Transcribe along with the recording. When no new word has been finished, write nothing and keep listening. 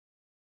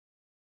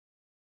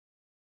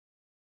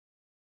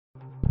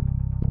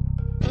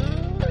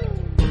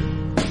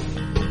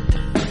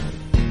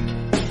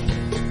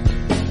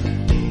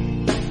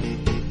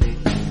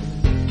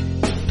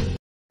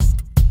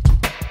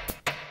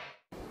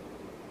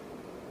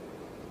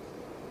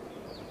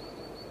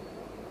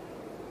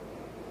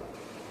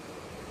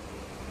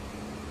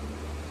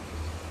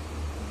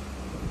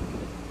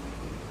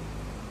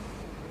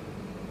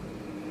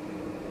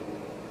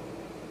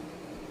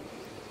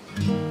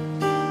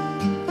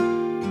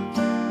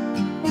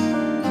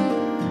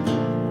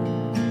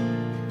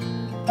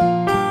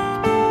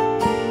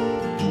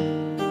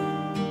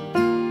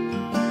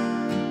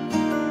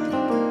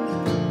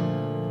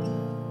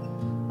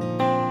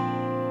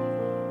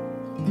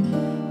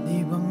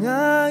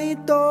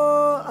ito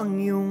ang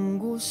iyong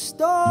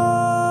gusto,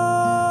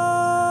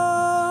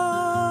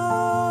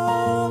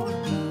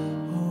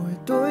 o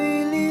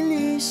ito'y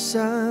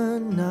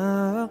lilisan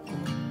na ako.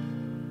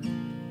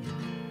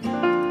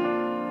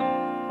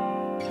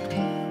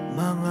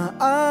 Mga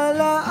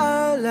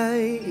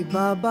alaala'y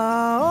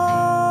ibabaon,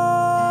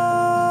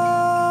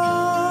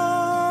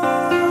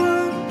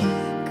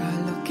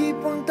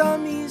 kalakipang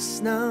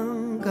tamis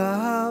ng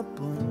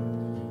kahapon.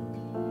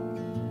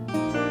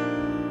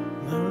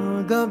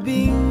 Mga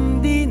gabing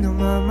di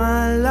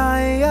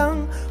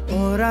namamalayang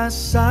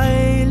oras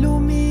ay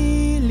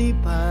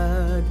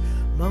lumilipad,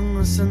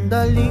 mga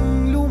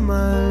sandaling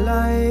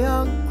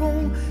lumalayag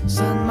kung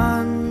saan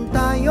man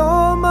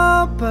tayo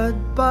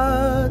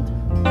mapadpad.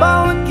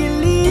 Bawat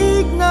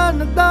kilig na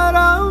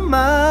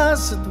nagdarama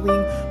sa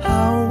tuwing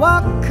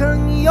hawak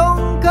ang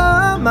iyong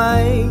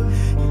kamay,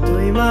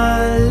 ito'y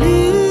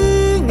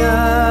maling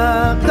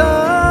akala,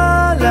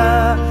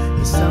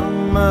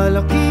 isang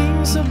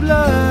malaking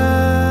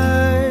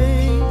sablay.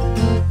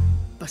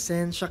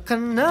 Pasensya ka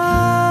na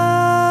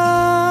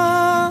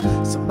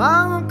sa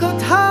mga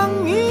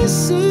kathang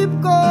isip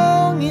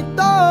kong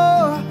ito,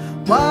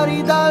 wari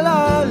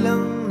dala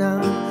lang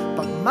ng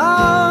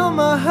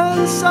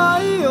pagmamahal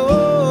sa'yo.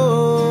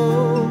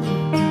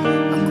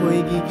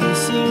 Ako'y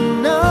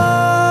gigising na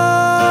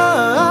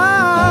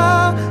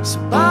sa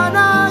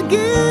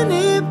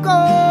panaginip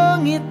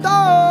kong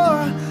ito,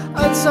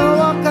 at sa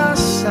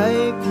wakas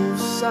ay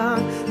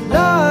kusang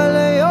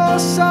lalayo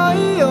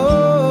sa'yo,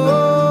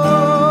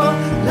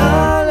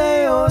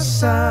 lalayo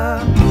sa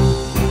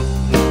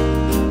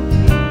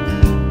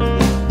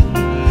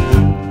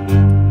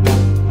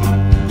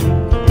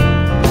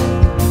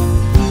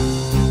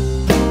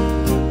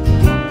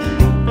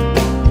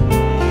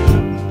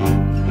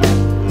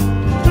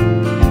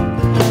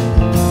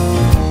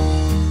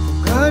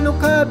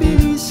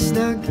kabilis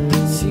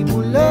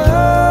nagsimula,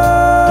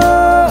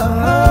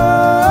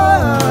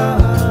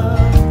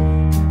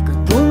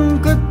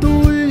 katong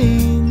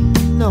katulin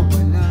na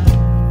wala.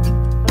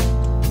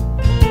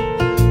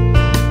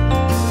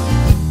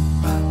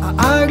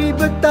 Maaari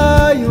ba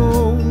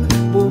tayong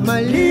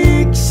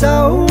bumalik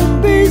sa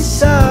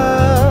umpisa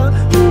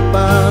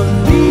upang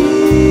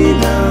di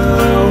na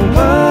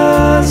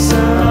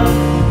umasa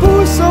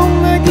pusong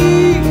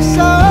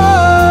nag-iisa?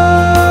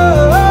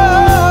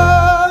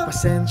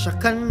 Pasensya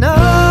ka na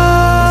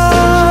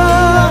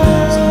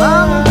sa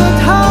mga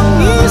kathang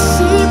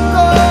isip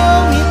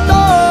kong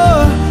ito,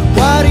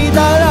 wari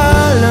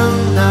dala lang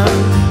ng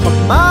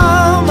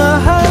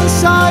pagmamahal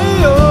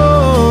sa'yo.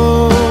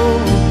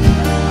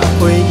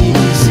 Ako'y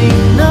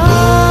gigising na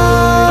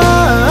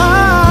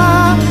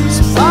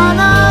sa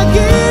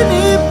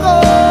panaginip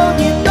kong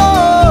ito,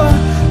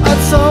 at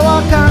sa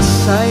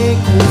wakas ay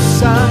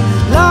kusang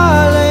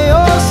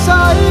lalayo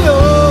sa'yo,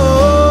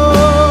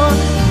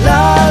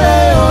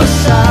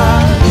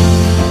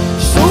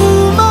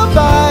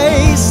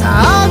 sumabay sa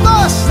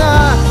agos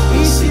na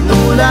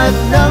isinulat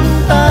ng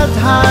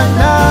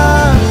tadhana,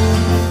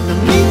 na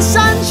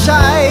minsan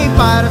siya'y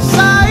para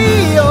sa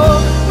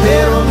iyo,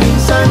 pero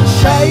minsan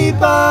siya'y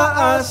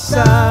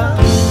paasa.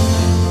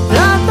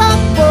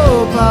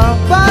 Tatakbo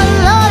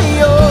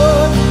papalayo,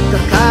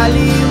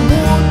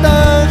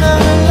 kakalimutan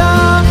ang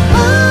lahat.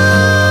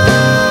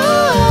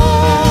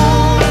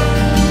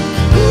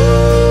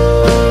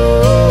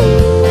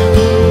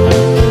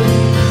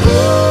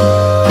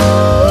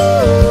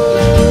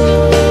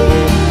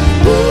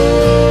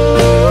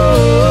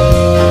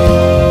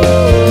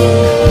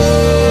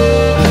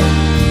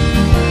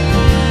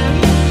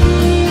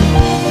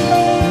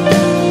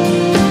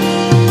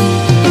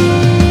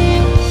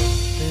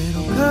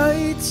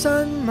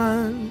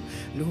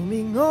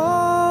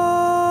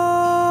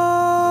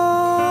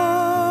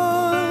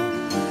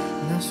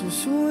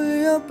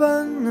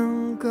 Nasusulyapan ng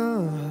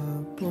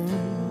kahapon,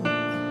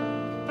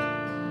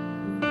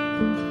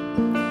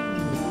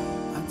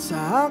 at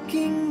sa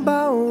aking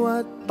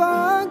bawat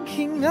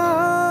paghinga,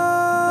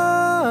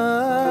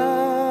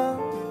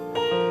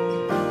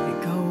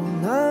 ikaw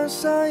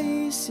nasa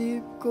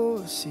isip ko,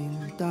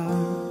 sinta.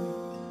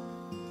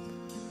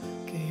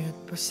 Kaya't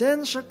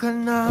pasensya ka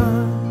na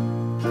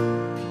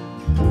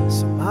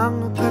sa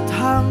mga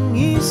kathang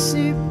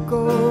isip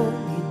ko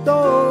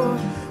ito,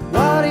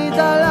 wari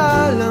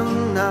dala lang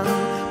ng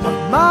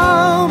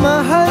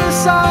pagmamahal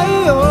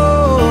sa'yo.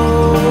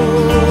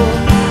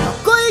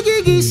 Ako'y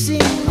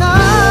gigising na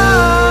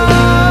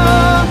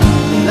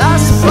mula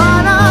sa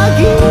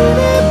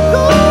panaginip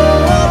ko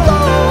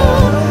ito,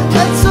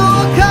 at sa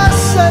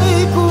wakas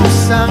ay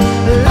kusang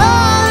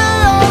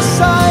lalayo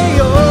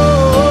sa'yo,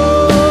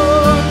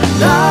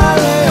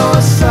 lalayo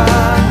sa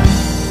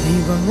di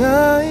ba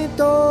nga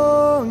ito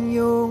ang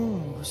iyong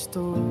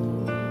gusto?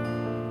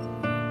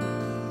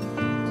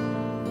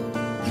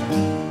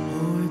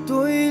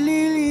 Ito'y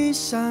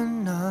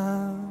lilisan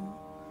na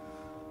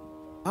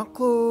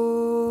ako.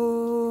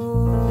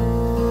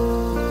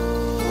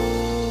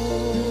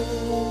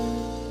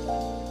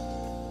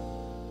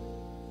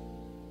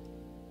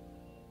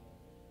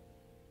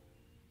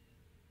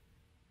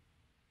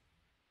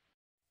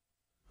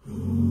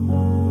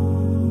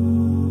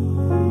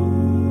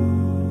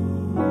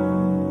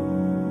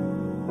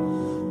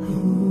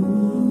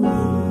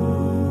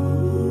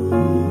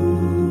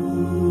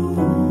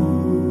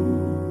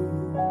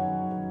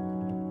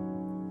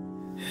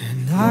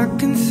 I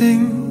can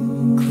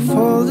think of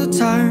all the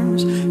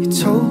times you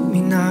told me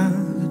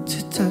not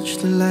to touch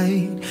the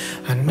light.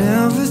 I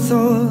never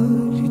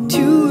thought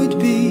you would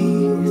be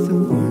the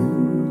one.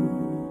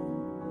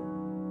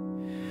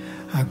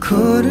 I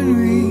couldn't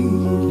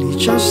really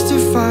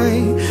justify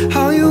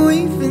how you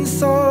even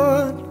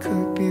thought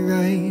could be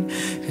right,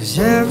 'cause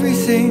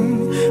everything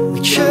we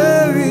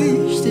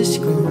cherished is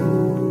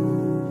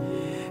gone.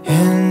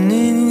 And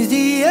in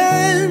the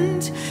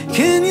end,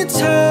 can you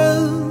tell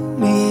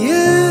me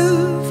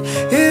if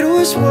it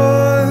was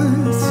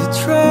worth a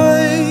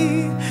try,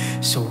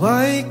 so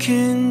I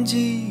can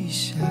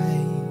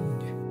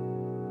decide?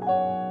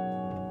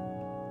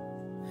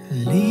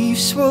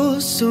 Leaves will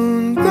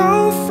soon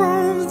grow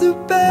from the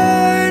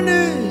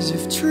barrenness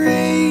of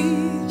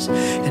trees,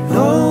 and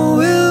all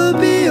will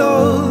be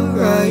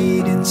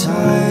alright in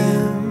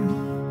time.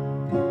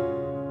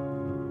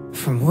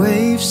 From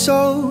waves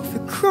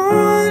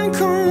overgrown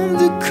come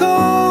the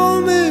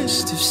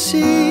calmest of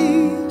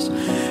seas,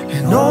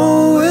 and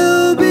all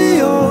will be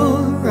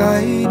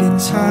alright in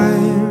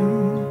time.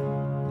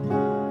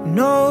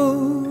 No,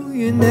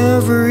 you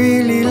never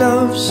really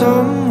love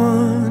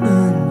someone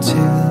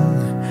until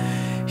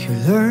you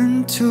learn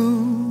to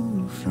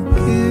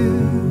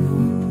forgive.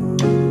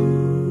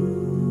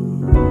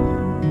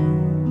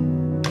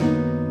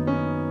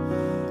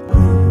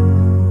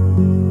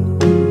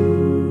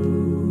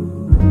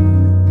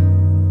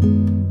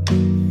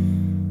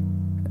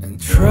 And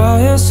try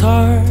as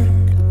hard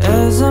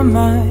as I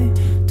might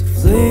to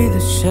flee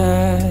the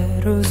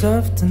shadows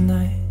of the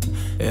night.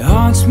 It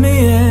haunts me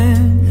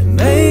and it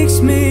makes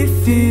me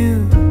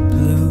feel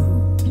blue.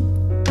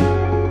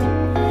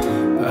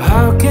 But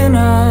how can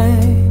I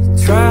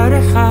try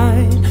to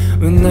hide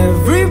when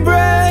every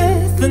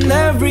breath and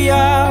every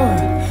hour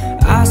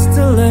I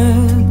still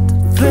end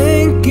up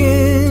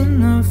thinking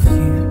of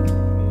you?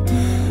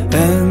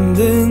 And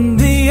in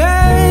the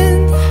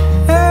end,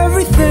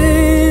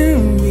 everything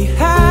we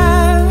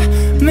have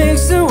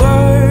makes it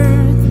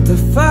worth the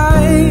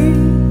fight.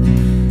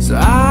 So I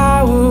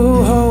will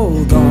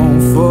hold on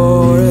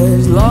for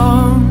as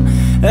long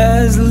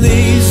as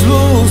leaves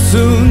will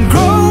soon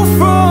grow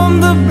from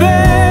the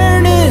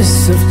barrenness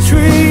of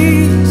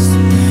trees,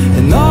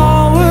 and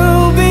all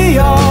will be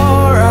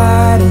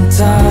alright in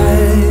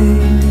time.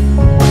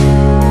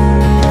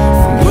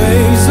 From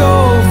waves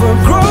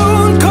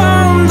overgrown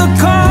come the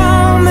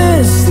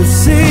calmest of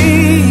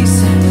seas,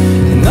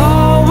 and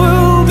all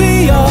will be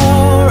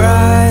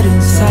alright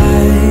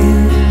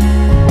inside.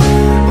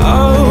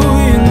 Oh,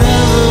 you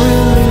never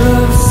really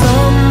love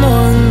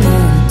someone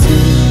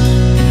until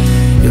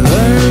you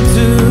learn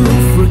to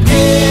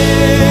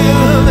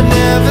forgive. I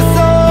never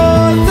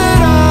thought that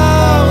I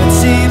would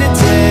see the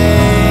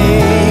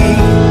day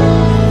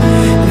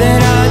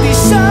that I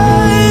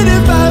decide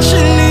if I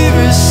should leave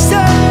or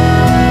stay.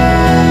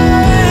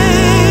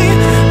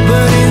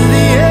 But in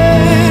the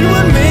end,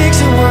 what makes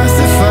it worth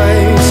the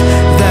fight?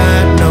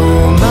 That no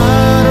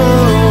matter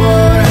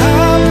what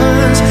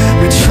happens,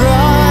 we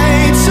try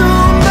to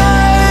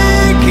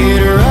make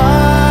it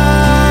right.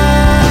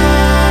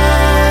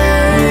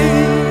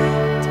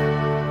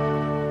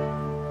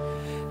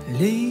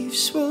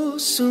 Leaves will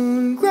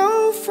soon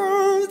grow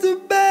from the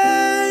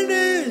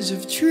barrenness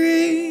of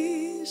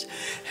trees,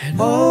 and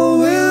all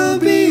will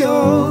be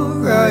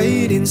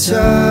alright in time.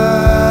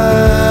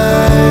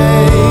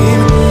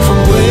 From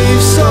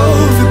waves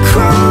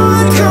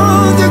overgrown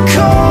come the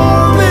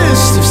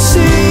calmest of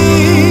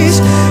seas,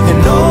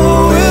 and all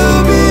will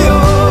be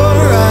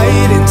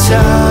alright in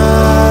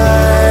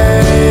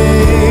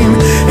time.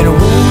 And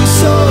wounds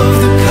of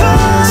the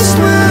past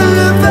will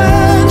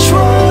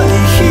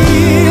eventually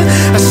heal.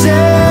 I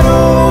said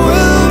all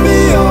will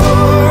be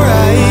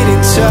alright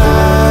in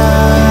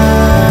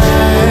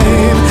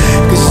time,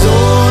 'cause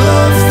all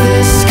of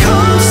this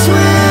comes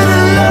with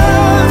a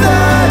love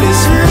that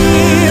is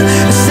real.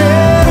 I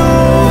said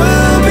all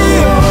will be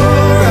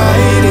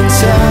alright in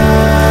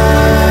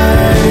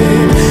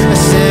time. I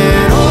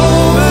said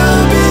all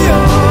will be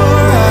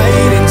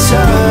alright in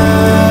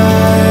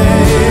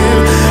time.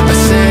 I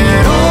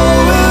said all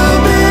will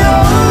be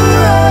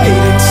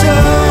alright in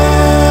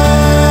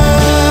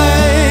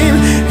time.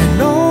 And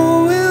all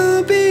will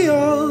be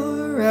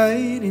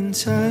alright in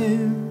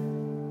time.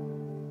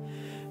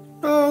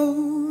 No,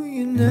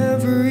 you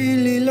never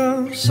really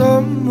love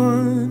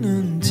someone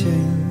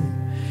until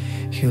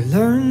you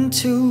learn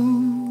to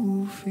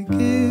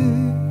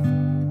forgive.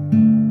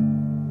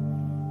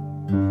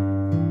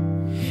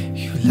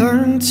 You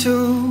learn to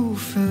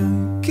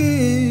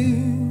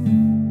forgive.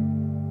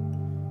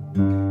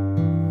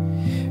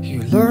 You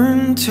learn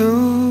to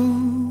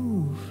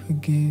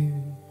forgive.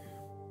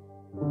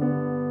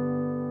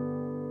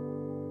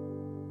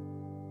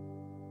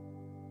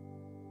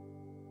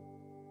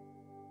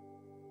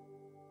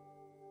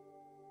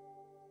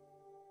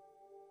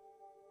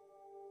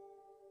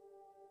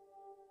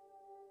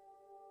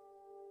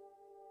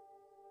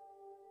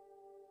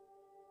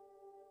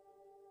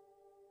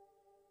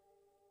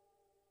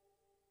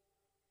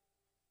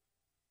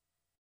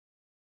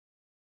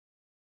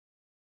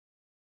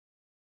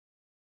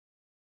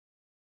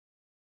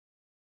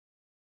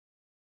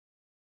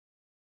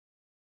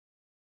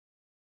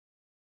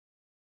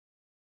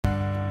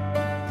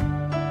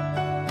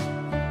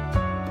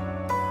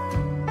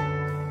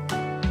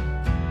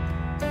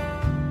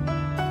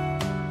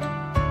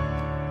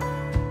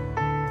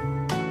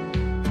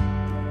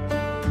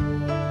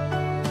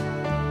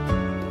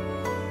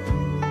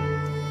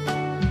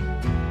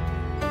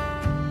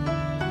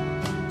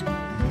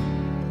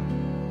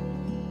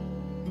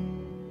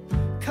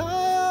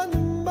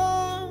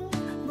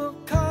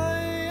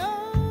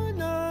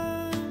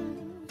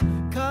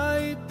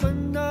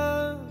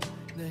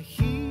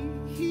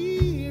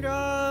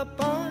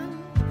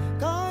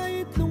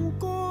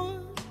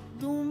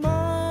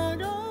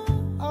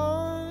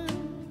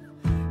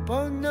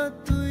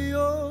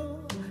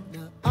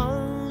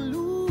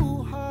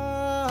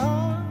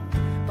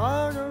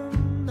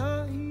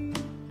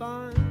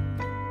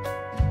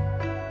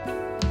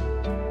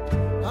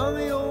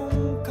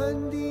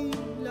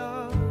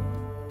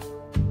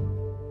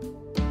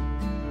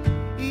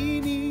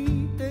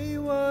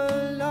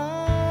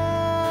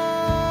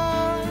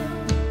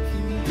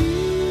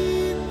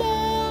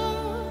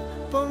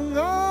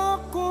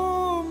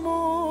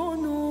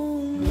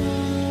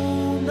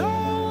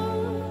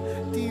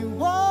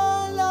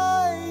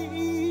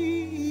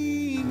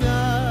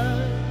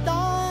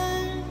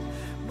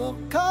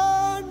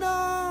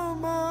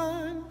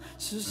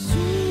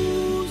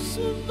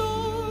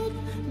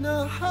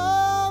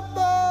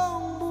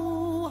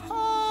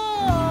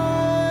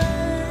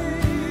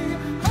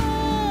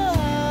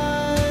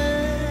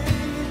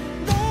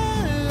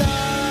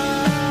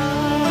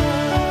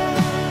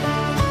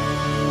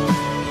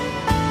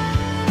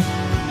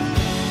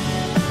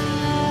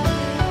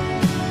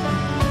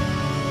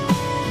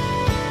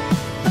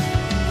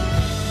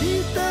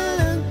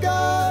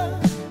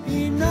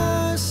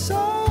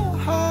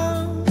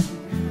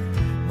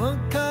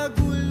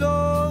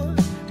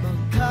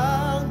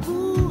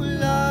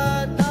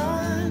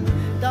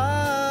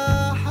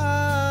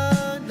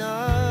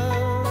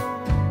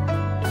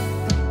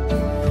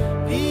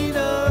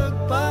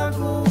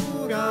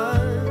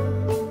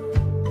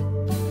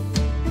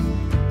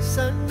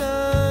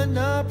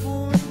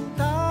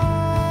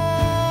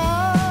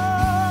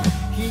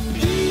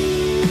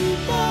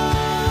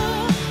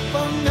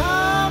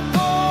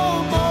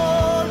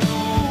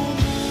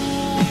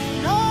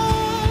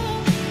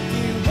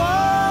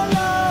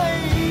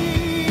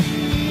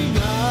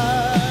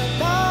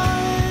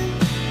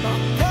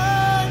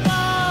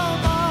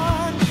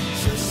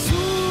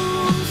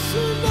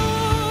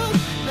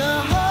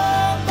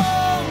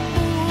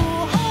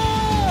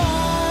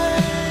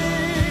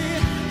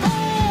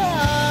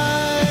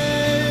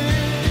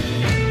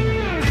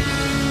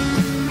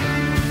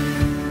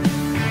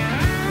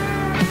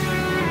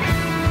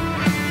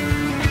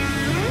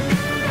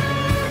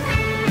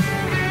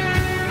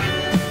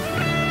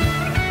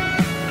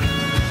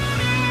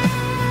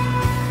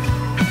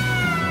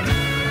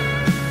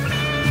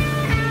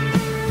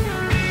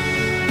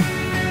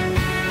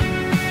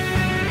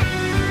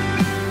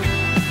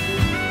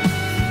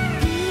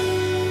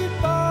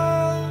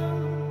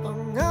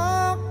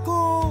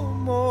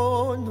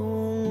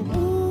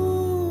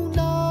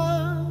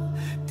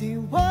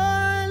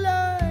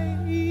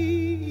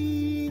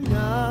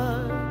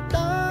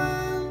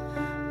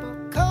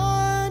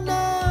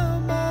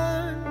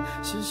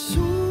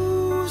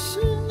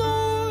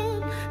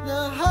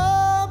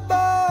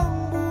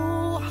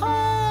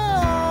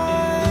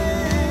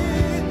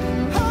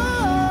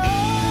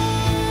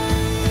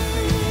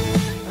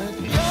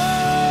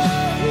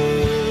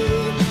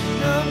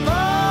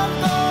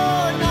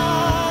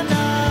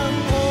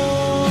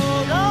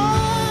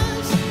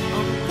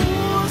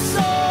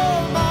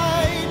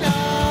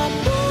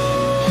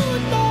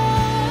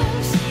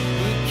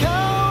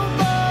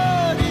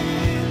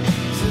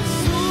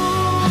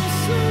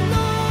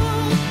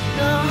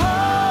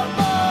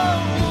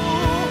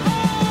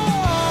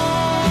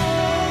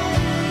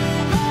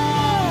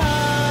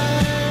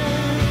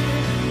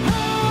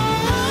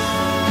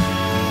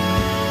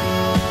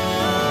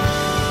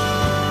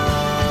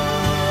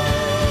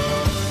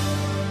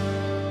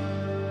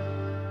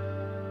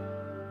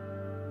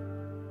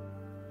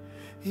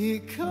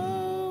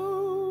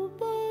 ikaw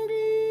pa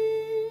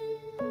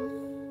rin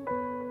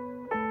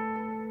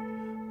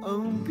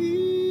ang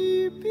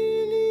pipiliin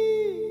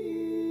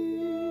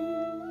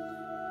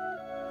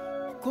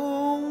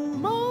kong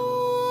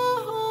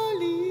mahalin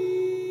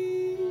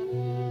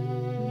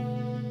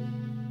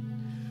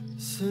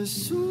sa